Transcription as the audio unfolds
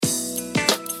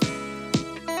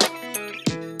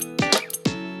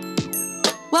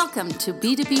Welcome to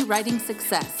B2B Writing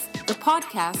Success, the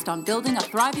podcast on building a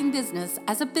thriving business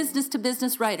as a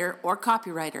business-to-business writer or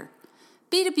copywriter.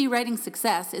 B2B Writing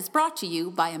Success is brought to you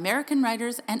by American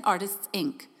Writers and Artists,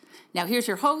 Inc. Now here's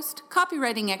your host,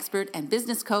 copywriting expert and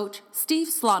business coach, Steve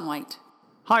Slaunwhite.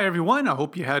 Hi everyone, I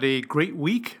hope you had a great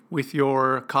week with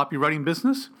your copywriting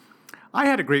business. I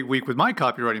had a great week with my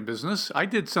copywriting business. I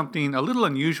did something a little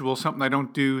unusual, something I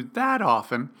don't do that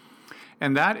often,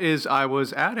 and that is I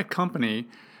was at a company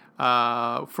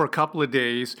for a couple of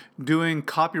days doing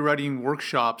copywriting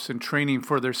workshops and training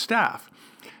for their staff.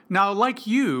 Now, like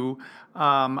you,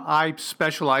 I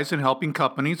specialize in helping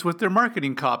companies with their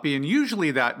marketing copy, and usually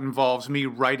that involves me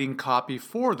writing copy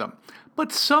for them.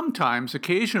 But sometimes,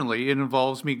 occasionally, it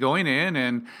involves me going in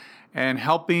and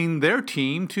helping their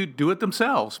team to do it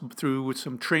themselves through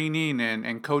some training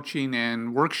and coaching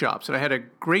and workshops. And I had a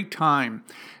great time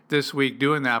this week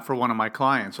doing that for one of my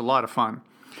clients, a lot of fun.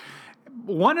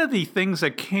 One of the things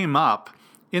that came up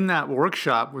in that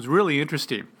workshop was really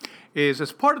interesting, is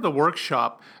as part of the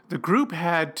workshop, the group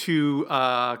had to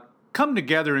come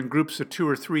together in groups of 2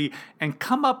 or 3 and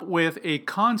come up with a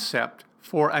concept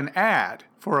for an ad,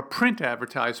 for a print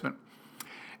advertisement.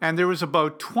 And there was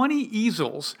about 20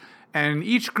 easels, and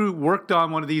each group worked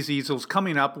on one of these easels,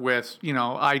 coming up with,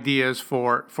 ideas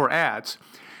for ads.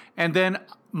 And then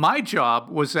my job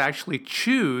was to actually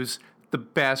choose the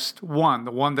best one,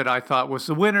 the one that I thought was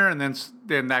the winner, and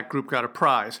then that group got a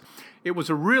prize. It was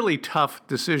a really tough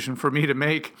decision for me to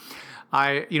make.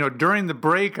 During the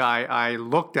break, I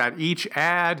looked at each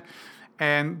ad,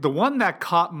 and the one that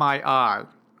caught my eye,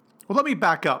 well, let me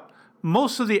back up.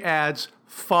 Most of the ads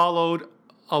followed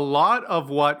a lot of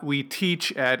what we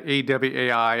teach at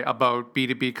AWAI about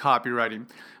B2B copywriting.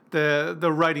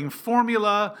 The writing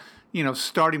formula,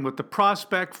 starting with the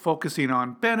prospect, focusing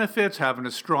on benefits, having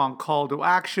a strong call to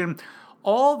action,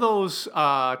 all those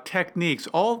techniques,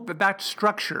 all that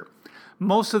structure,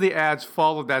 most of the ads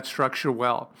followed that structure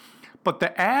well. But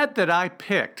the ad that I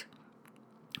picked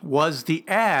was the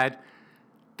ad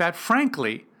that,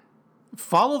 frankly,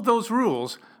 followed those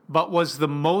rules, but was the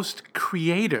most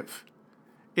creative.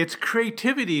 Its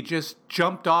creativity just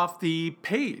jumped off the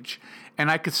page. And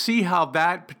I could see how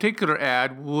that particular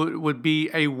ad would be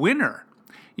a winner,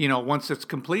 once it's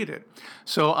completed.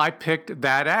 So I picked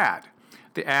that ad,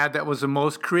 the ad that was the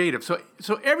most creative.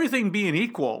 So everything being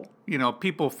equal,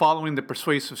 people following the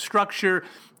persuasive structure,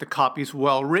 the copy's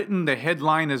well written, the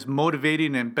headline is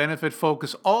motivating and benefit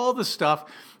focused, all the stuff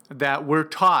that we're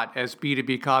taught as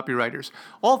B2B copywriters.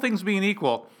 All things being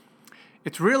equal,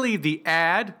 it's really the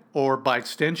ad, or by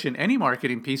extension, any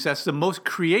marketing piece that's the most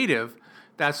creative,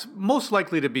 that's most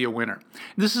likely to be a winner.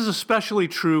 This is especially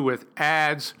true with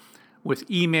ads, with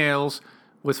emails,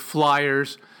 with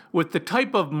flyers, with the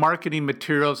type of marketing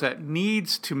materials that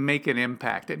needs to make an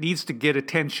impact. It needs to get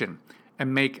attention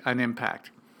and make an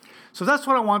impact. So that's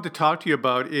what I want to talk to you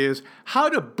about, is how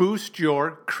to boost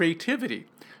your creativity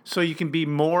so you can be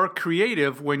more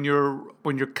creative when you're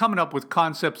coming up with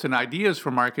concepts and ideas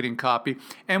for marketing copy,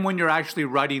 and when you're actually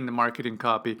writing the marketing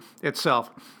copy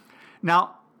itself.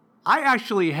 Now, I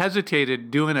actually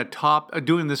hesitated doing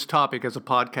this topic as a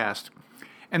podcast.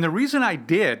 And the reason I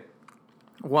did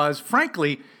was,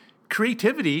 frankly,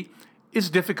 creativity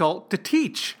is difficult to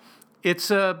teach.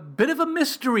 It's a bit of a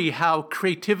mystery how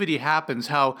creativity happens,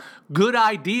 how good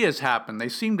ideas happen. They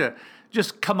seem to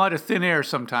just come out of thin air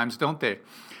sometimes, don't they?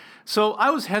 So I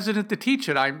was hesitant to teach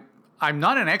it. I'm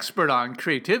not an expert on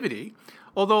creativity,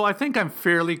 although I think I'm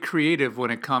fairly creative when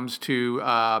it comes to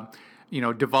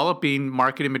developing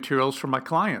marketing materials for my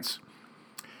clients.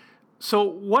 So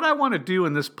what I want to do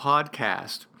in this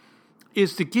podcast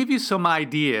is to give you some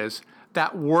ideas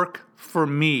that work for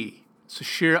me. So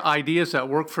share ideas that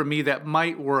work for me that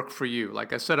might work for you.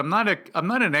 Like I said, I'm not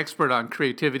an expert on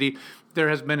creativity. There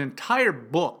has been entire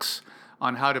books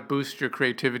on how to boost your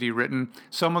creativity written,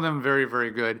 some of them very,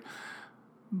 very good.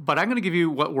 But I'm going to give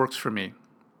you what works for me.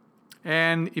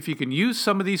 And if you can use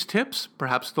some of these tips,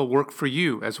 perhaps they'll work for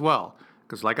you as well.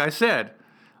 Because like I said,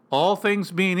 all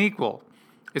things being equal,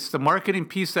 it's the marketing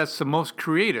piece that's the most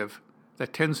creative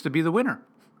that tends to be the winner.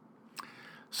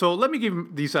 So let me give you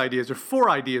these ideas. There are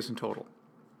 4 ideas in total.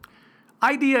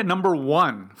 Idea number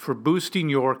 1 for boosting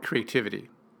your creativity.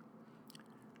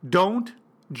 Don't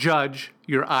judge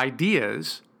your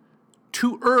ideas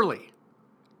too early.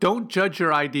 Don't judge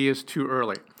your ideas too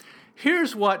early.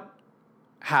 Here's what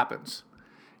happens.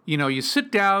 You sit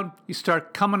down, you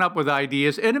start coming up with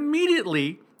ideas, and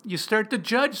immediately you start to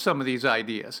judge some of these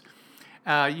ideas.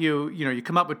 You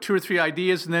come up with 2 or 3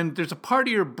 ideas, and then there's a part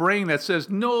of your brain that says,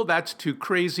 no, that's too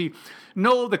crazy.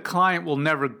 No, the client will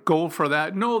never go for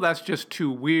that. No, that's just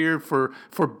too weird for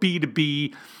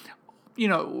B2B.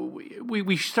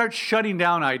 We start shutting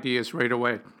down ideas right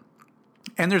away.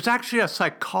 And there's actually a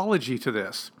psychology to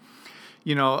this.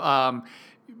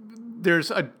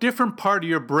 There's a different part of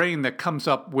your brain that comes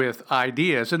up with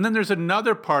ideas. And then there's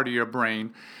another part of your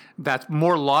brain that's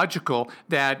more logical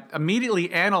that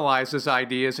immediately analyzes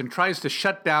ideas and tries to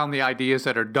shut down the ideas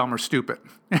that are dumb or stupid.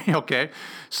 Okay?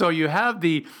 So you have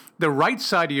the right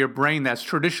side of your brain that's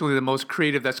traditionally the most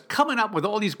creative, that's coming up with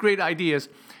all these great ideas.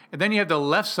 And then you have the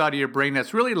left side of your brain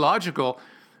that's really logical,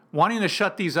 wanting to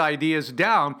shut these ideas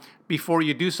down before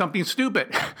you do something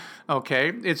stupid.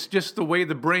 Okay? It's just the way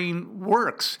the brain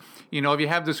works. If you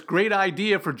have this great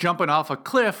idea for jumping off a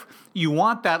cliff, you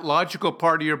want that logical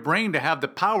part of your brain to have the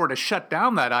power to shut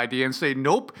down that idea and say,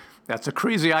 nope, that's a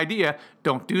crazy idea.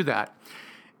 Don't do that.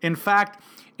 In fact,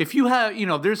 if you have,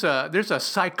 there's a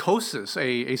psychosis,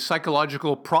 a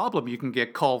psychological problem you can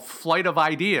get called flight of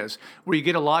ideas, where you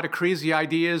get a lot of crazy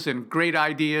ideas and great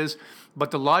ideas,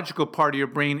 but the logical part of your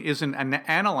brain isn't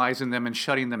analyzing them and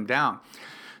shutting them down.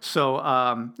 So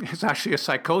it's actually a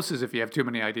psychosis if you have too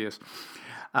many ideas.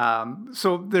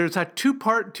 So there's that two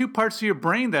parts of your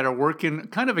brain that are working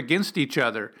kind of against each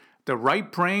other. The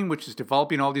right brain, which is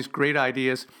developing all these great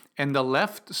ideas, and the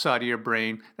left side of your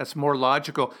brain that's more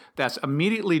logical, that's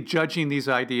immediately judging these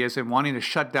ideas and wanting to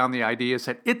shut down the ideas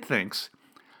that it thinks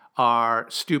are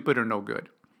stupid or no good.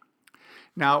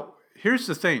 Now, here's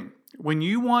the thing. When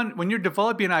you're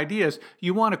developing ideas,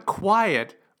 you want to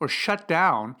quiet or shut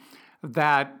down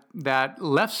that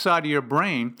left side of your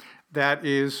brain that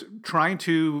is trying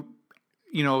to,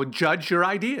 judge your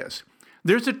ideas.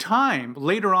 There's a time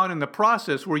later on in the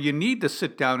process where you need to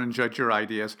sit down and judge your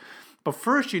ideas. But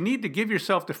first, you need to give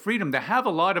yourself the freedom to have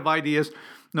a lot of ideas,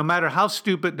 no matter how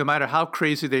stupid, no matter how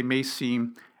crazy they may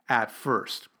seem at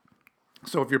first.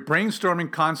 So if you're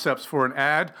brainstorming concepts for an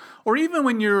ad, or even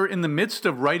when you're in the midst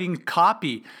of writing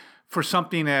copy for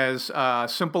something as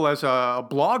simple as a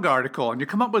blog article, and you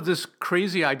come up with this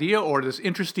crazy idea or this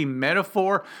interesting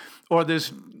metaphor or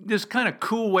this kind of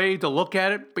cool way to look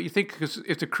at it, but you think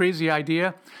it's a crazy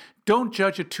idea, don't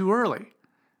judge it too early.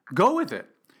 Go with it.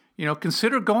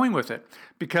 Consider going with it,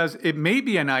 because it may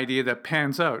be an idea that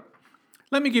pans out.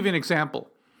 Let me give you an example.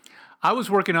 I was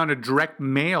working on a direct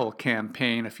mail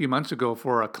campaign a few months ago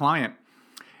for a client.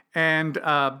 And,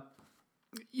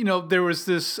 there was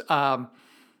this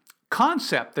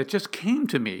concept that just came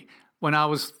to me when I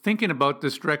was thinking about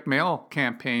this direct mail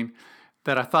campaign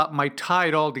that I thought might tie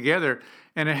it all together.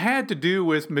 And it had to do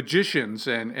with magicians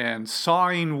and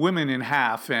sawing women in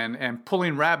half and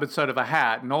pulling rabbits out of a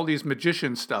hat and all these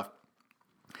magician stuff.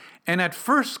 And at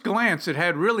first glance, it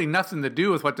had really nothing to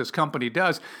do with what this company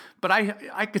does, but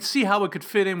I could see how it could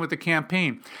fit in with the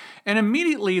campaign. And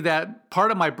immediately that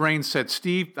part of my brain said,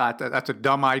 Steve, that's a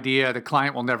dumb idea. The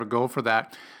client will never go for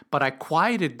that. But I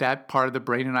quieted that part of the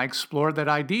brain and I explored that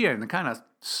idea and kind of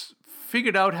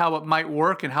figured out how it might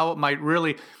work and how it might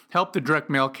really help the direct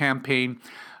mail campaign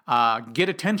get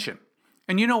attention.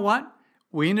 And you know what?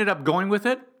 We ended up going with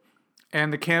it,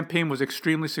 and the campaign was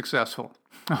extremely successful.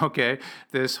 Okay,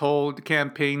 this whole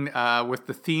campaign with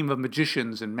the theme of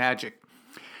magicians and magic.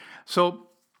 So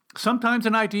sometimes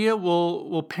an idea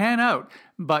will pan out,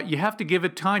 but you have to give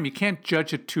it time. You can't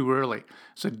judge it too early.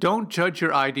 So don't judge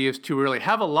your ideas too early.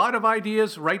 Have a lot of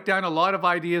ideas, write down a lot of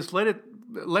ideas,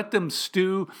 let them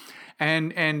stew,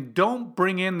 and don't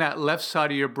bring in that left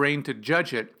side of your brain to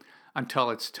judge it until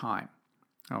it's time.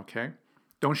 Okay?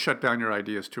 Don't shut down your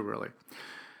ideas too early.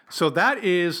 So that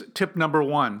is tip number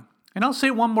 1. And I'll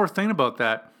say one more thing about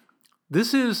that.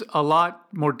 This is a lot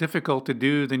more difficult to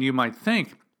do than you might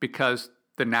think, because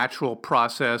the natural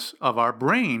process of our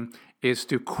brain is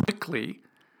to quickly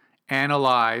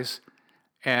analyze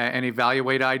and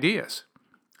evaluate ideas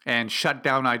and shut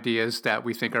down ideas that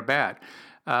we think are bad.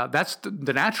 That's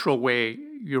the natural way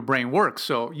your brain works.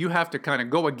 So you have to kind of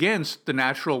go against the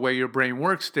natural way your brain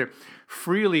works to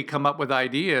freely come up with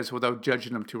ideas without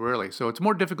judging them too early. So it's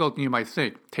more difficult than you might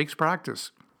think. It takes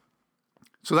practice.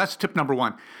 So that's tip number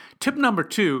 1. Tip number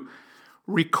 2,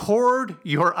 record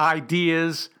your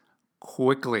ideas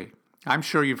quickly. I'm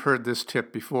sure you've heard this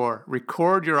tip before.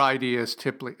 Record your ideas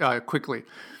quickly.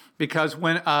 Because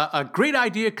when a great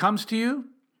idea comes to you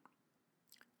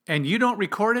and you don't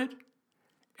record it,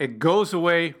 it goes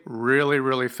away really,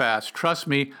 really fast. Trust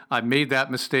me, I've made that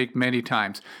mistake many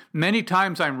times. Many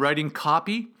times I'm writing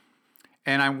copy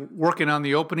and I'm working on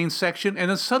the opening section, and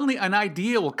then suddenly an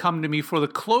idea will come to me for the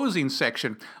closing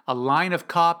section, a line of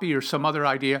copy or some other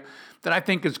idea that I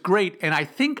think is great, and I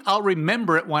think I'll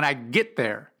remember it when I get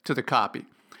there to the copy.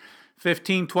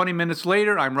 15, 20 minutes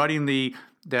later, I'm writing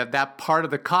that part of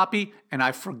the copy, and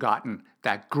I've forgotten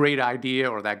that great idea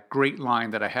or that great line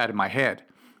that I had in my head.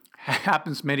 It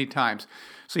happens many times.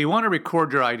 So you want to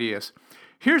record your ideas.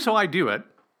 Here's how I do it,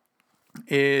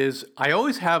 is I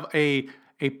always have a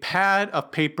pad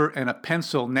of paper and a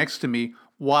pencil next to me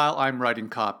while I'm writing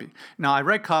copy. Now, I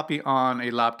write copy on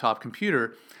a laptop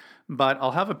computer, but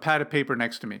I'll have a pad of paper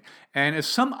next to me. And if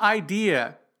some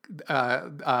idea,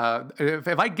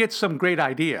 if I get some great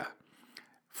idea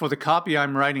for the copy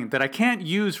I'm writing that I can't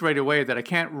use right away, that I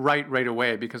can't write right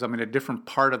away because I'm in a different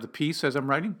part of the piece as I'm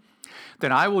writing,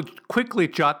 then I will quickly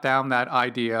jot down that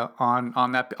idea on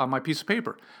my piece of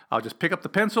paper. I'll just pick up the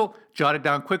pencil, jot it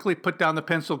down quickly, put down the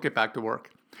pencil, get back to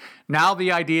work. Now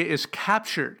the idea is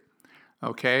captured,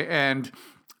 okay? And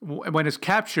when it's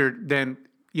captured, then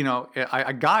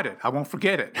I got it. I won't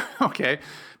forget it, okay?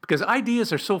 Because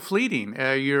ideas are so fleeting.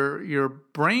 Your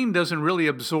brain doesn't really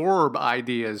absorb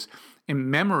ideas in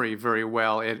memory very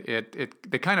well.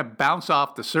 They kind of bounce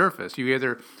off the surface. You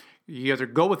either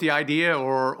go with the idea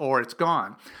or it's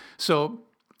gone. So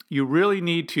you really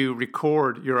need to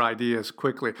record your ideas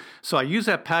quickly. So I use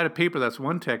that pad of paper. That's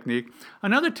one technique.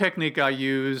 Another technique I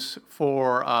use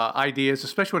for ideas,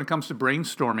 especially when it comes to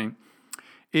brainstorming,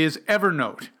 is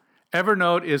Evernote.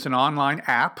 Evernote is an online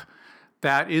app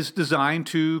that is designed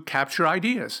to capture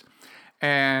ideas.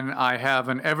 And I have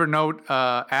an Evernote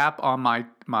app on my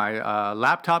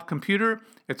laptop computer.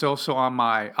 It's also on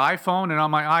my iPhone and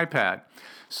on my iPad.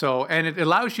 So, and it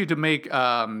allows you to make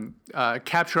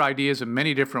capture ideas in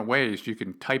many different ways. You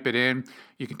can type it in.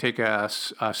 You can take a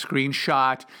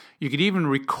screenshot. You can even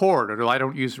record, although I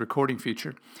don't use the recording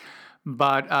feature.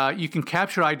 But you can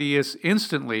capture ideas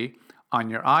instantly on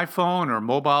your iPhone or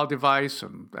mobile device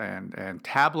and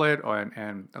tablet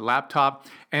and a laptop,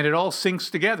 and it all syncs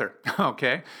together,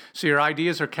 okay? So your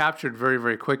ideas are captured very,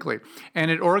 very quickly, and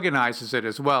it organizes it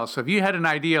as well. So if you had an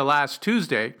idea last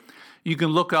Tuesday, you can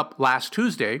look up last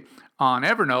Tuesday on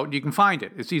Evernote, and you can find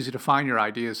it. It's easy to find your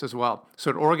ideas as well. So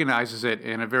it organizes it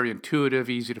in a very intuitive,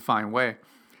 easy-to-find way.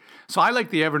 So I like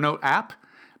the Evernote app.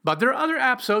 But there are other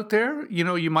apps out there.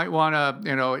 You might want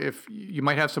to, if you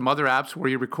might have some other apps where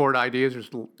you record ideas. There's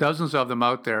dozens of them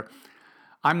out there.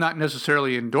 I'm not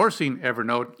necessarily endorsing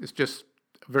Evernote. It's just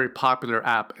a very popular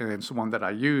app, and it's one that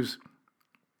I use.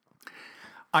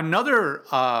 Another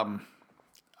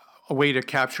way to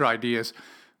capture ideas,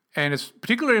 and it's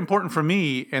particularly important for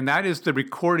me, and that is the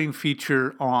recording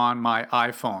feature on my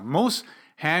iPhone. Most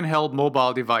handheld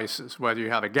mobile devices, whether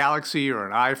you have a Galaxy or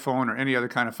an iPhone or any other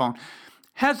kind of phone,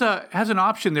 has an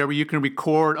option there where you can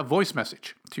record a voice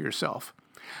message to yourself.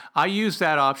 I use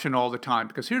that option all the time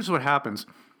because here's what happens.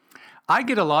 I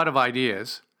get a lot of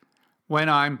ideas when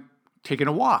I'm taking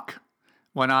a walk,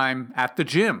 when I'm at the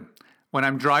gym, when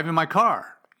I'm driving my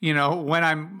car, when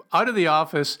I'm out of the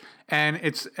office and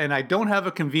I don't have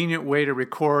a convenient way to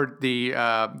record the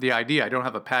idea. I don't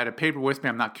have a pad of paper with me.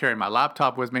 I'm not carrying my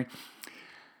laptop with me.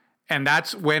 And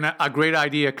that's when a great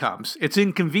idea comes. It's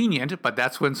inconvenient, but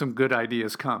that's when some good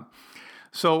ideas come.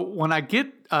 So when I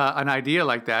get an idea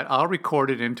like that, I'll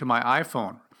record it into my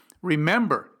iPhone.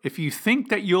 Remember, if you think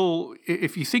you're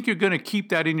going to keep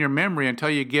that in your memory until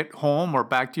you get home or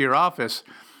back to your office,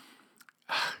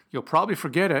 you'll probably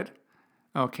forget it.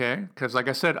 Okay, because like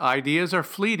I said, ideas are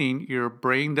fleeting. Your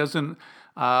brain doesn't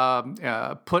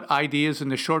put ideas in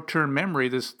the short-term memory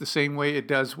the same way it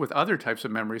does with other types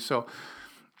of memory. So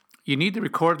you need to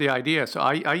record the idea. So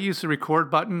I use the record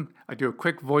button. I do a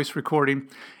quick voice recording.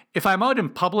 If I'm out in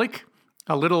public,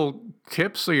 a little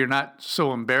tip so you're not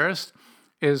so embarrassed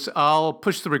is I'll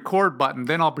push the record button.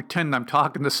 Then I'll pretend I'm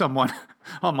talking to someone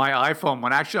on my iPhone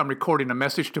when actually I'm recording a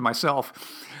message to myself.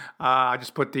 I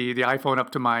just put the iPhone up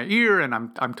to my ear and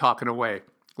I'm talking away.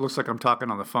 It looks like I'm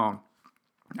talking on the phone.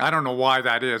 I don't know why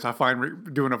that is. I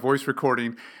find doing a voice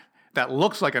recording that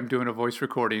looks like I'm doing a voice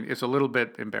recording is a little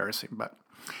bit embarrassing, but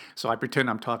so I pretend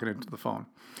I'm talking into the phone.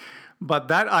 But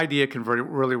that idea can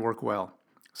really work well.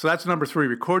 So that's number 3,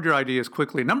 record your ideas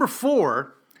quickly. Number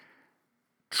 4,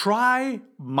 try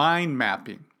mind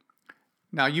mapping.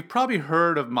 Now, you've probably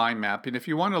heard of mind mapping. If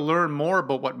you want to learn more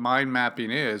about what mind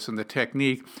mapping is and the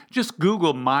technique, just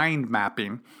Google mind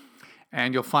mapping,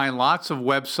 and you'll find lots of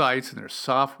websites, and there's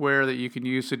software that you can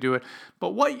use to do it.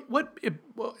 But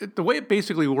the way it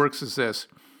basically works is this.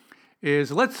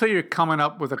 Let's say you're coming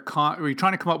up with you're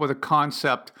trying to come up with a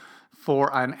concept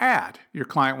for an ad. Your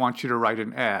client wants you to write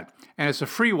an ad, and it's a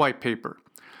free white paper.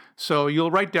 So you'll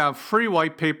write down free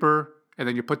white paper, and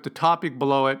then you put the topic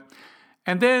below it.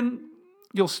 And then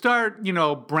you'll start,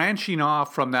 branching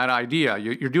off from that idea.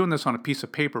 You're doing this on a piece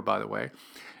of paper, by the way.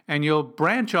 And you'll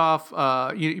branch off.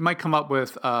 You might come up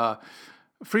with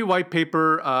free white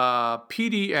paper,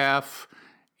 PDF,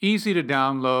 easy to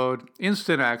download,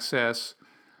 instant access.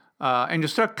 And you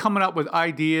start coming up with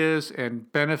ideas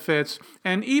and benefits,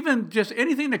 and even just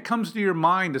anything that comes to your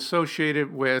mind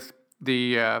associated with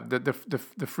the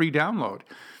free download.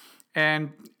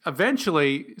 And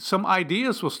eventually, some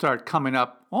ideas will start coming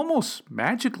up almost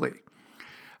magically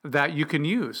that you can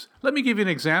use. Let me give you an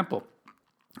example.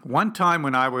 One time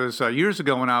when I was, years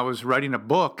ago, when I was writing a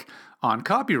book on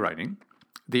copywriting,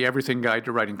 The Everything Guide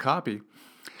to Writing Copy,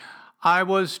 I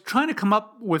was trying to come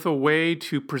up with a way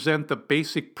to present the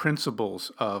basic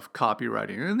principles of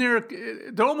copywriting. And they're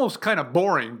almost kind of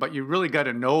boring, but you really got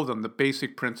to know them, the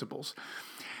basic principles.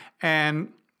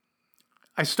 And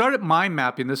I started mind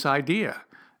mapping this idea.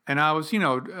 And I was,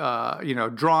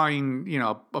 drawing,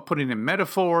 putting in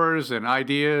metaphors and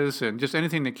ideas and just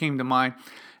anything that came to mind.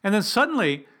 And then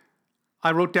suddenly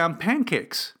I wrote down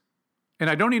pancakes. And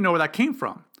I don't even know where that came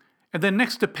from. And then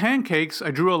next to pancakes,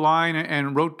 I drew a line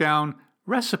and wrote down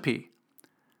recipe.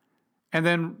 And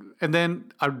then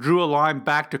I drew a line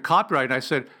back to copyright, and I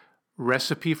said,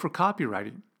 recipe for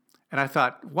copywriting. And I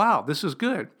thought, wow, this is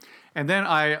good. And then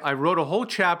I wrote a whole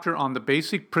chapter on the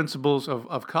basic principles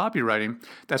of copywriting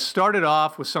that started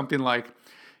off with something like,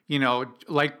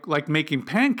 like making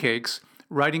pancakes.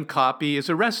 Writing copy is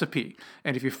a recipe.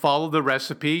 And if you follow the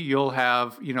recipe, you'll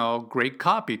have, great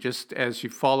copy. Just as you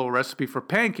follow a recipe for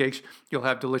pancakes, you'll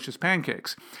have delicious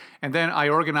pancakes. And then I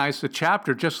organized the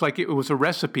chapter just like it was a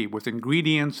recipe with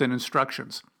ingredients and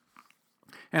instructions.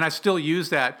 And I still use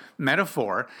that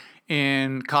metaphor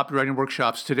in copywriting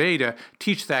workshops today to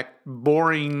teach that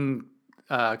boring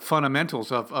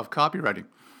fundamentals of copywriting.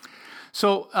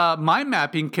 So mind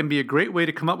mapping can be a great way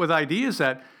to come up with ideas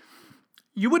that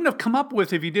you wouldn't have come up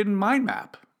with if you didn't mind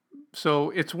map.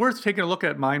 So it's worth taking a look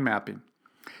at mind mapping.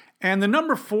 And the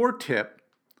number 4 tip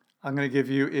I'm going to give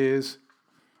you is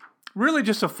really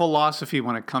just a philosophy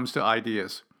when it comes to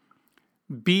ideas.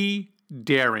 Be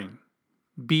daring.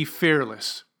 Be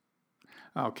fearless.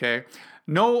 Okay?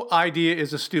 No idea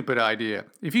is a stupid idea.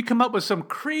 If you come up with some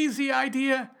crazy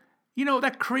idea,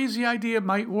 that crazy idea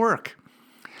might work.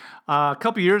 A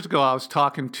couple of years ago, I was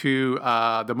talking to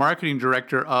the marketing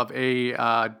director of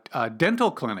a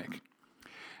dental clinic,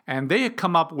 and they had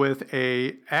come up with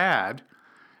an ad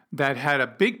that had a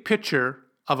big picture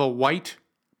of a white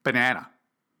banana.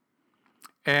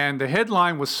 And the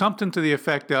headline was something to the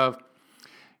effect of,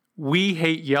 "We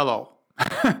hate yellow."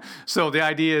 So the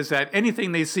idea is that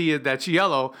anything they see that's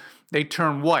yellow, they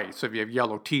turn white. So if you have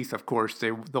yellow teeth, of course,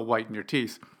 they'll whiten your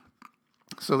teeth.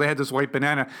 So they had this white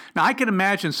banana. Now, I can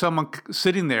imagine someone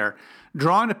sitting there,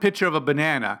 drawing a picture of a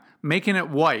banana, making it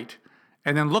white,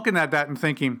 and then looking at that and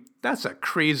thinking, that's a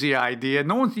crazy idea.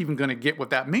 No one's even going to get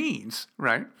what that means,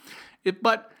 right?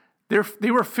 But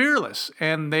they were fearless,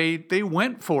 and they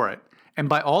went for it. And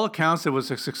by all accounts, it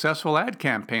was a successful ad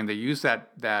campaign. They used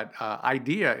that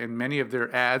idea in many of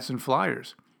their ads and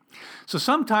flyers. So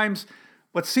sometimes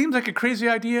what seems like a crazy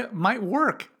idea might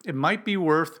work. It might be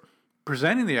worth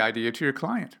presenting the idea to your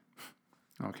client.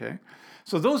 Okay?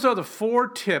 So those are the 4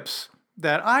 tips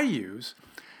that I use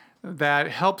that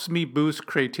helps me boost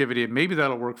creativity, and maybe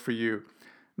that'll work for you.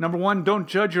 Number 1, don't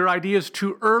judge your ideas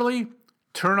too early.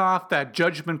 Turn off that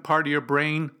judgment part of your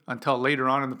brain until later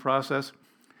on in the process.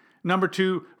 Number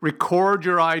 2, record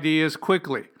your ideas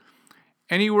quickly.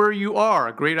 Anywhere you are,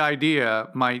 a great idea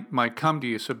might come to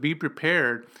you, so be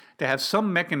prepared to have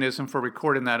some mechanism for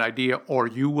recording that idea, or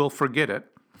you will forget it.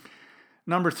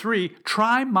 Number 3,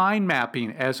 try mind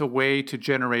mapping as a way to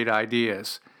generate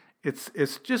ideas.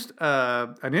 It's just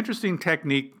an interesting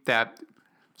technique that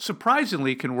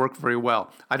surprisingly can work very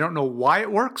well. I don't know why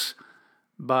it works,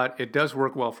 but it does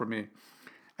work well for me.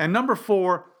 And number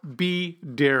 4, be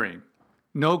daring.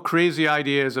 No crazy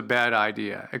idea is a bad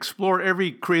idea. Explore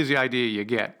every crazy idea you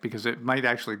get because it might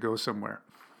actually go somewhere.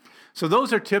 So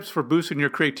those are tips for boosting your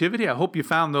creativity. I hope you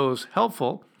found those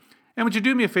helpful. And would you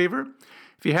do me a favor?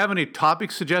 If you have any topic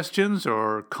suggestions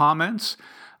or comments,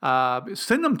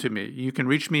 send them to me. You can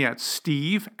reach me at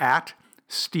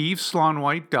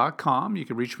steve@steveslaunwhite.com. You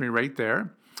can reach me right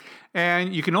there.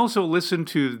 And you can also listen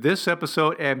to this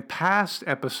episode and past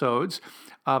episodes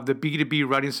of the B2B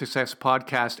Writing Success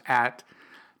podcast at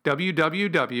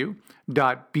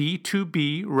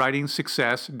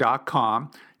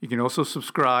www.b2bwritingsuccess.com. You can also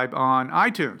subscribe on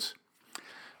iTunes.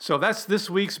 So that's this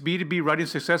week's B2B Writing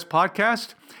Success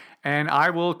podcast, and I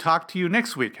will talk to you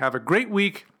next week. Have a great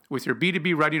week. with your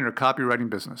B2B writing or copywriting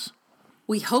business.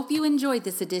 We hope you enjoyed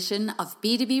this edition of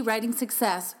B2B Writing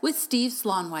Success with Steve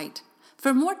Slaunwhite.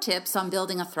 For more tips on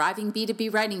building a thriving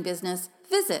B2B writing business,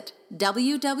 visit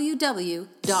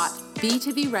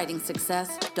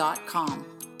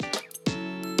www.b2bwritingsuccess.com.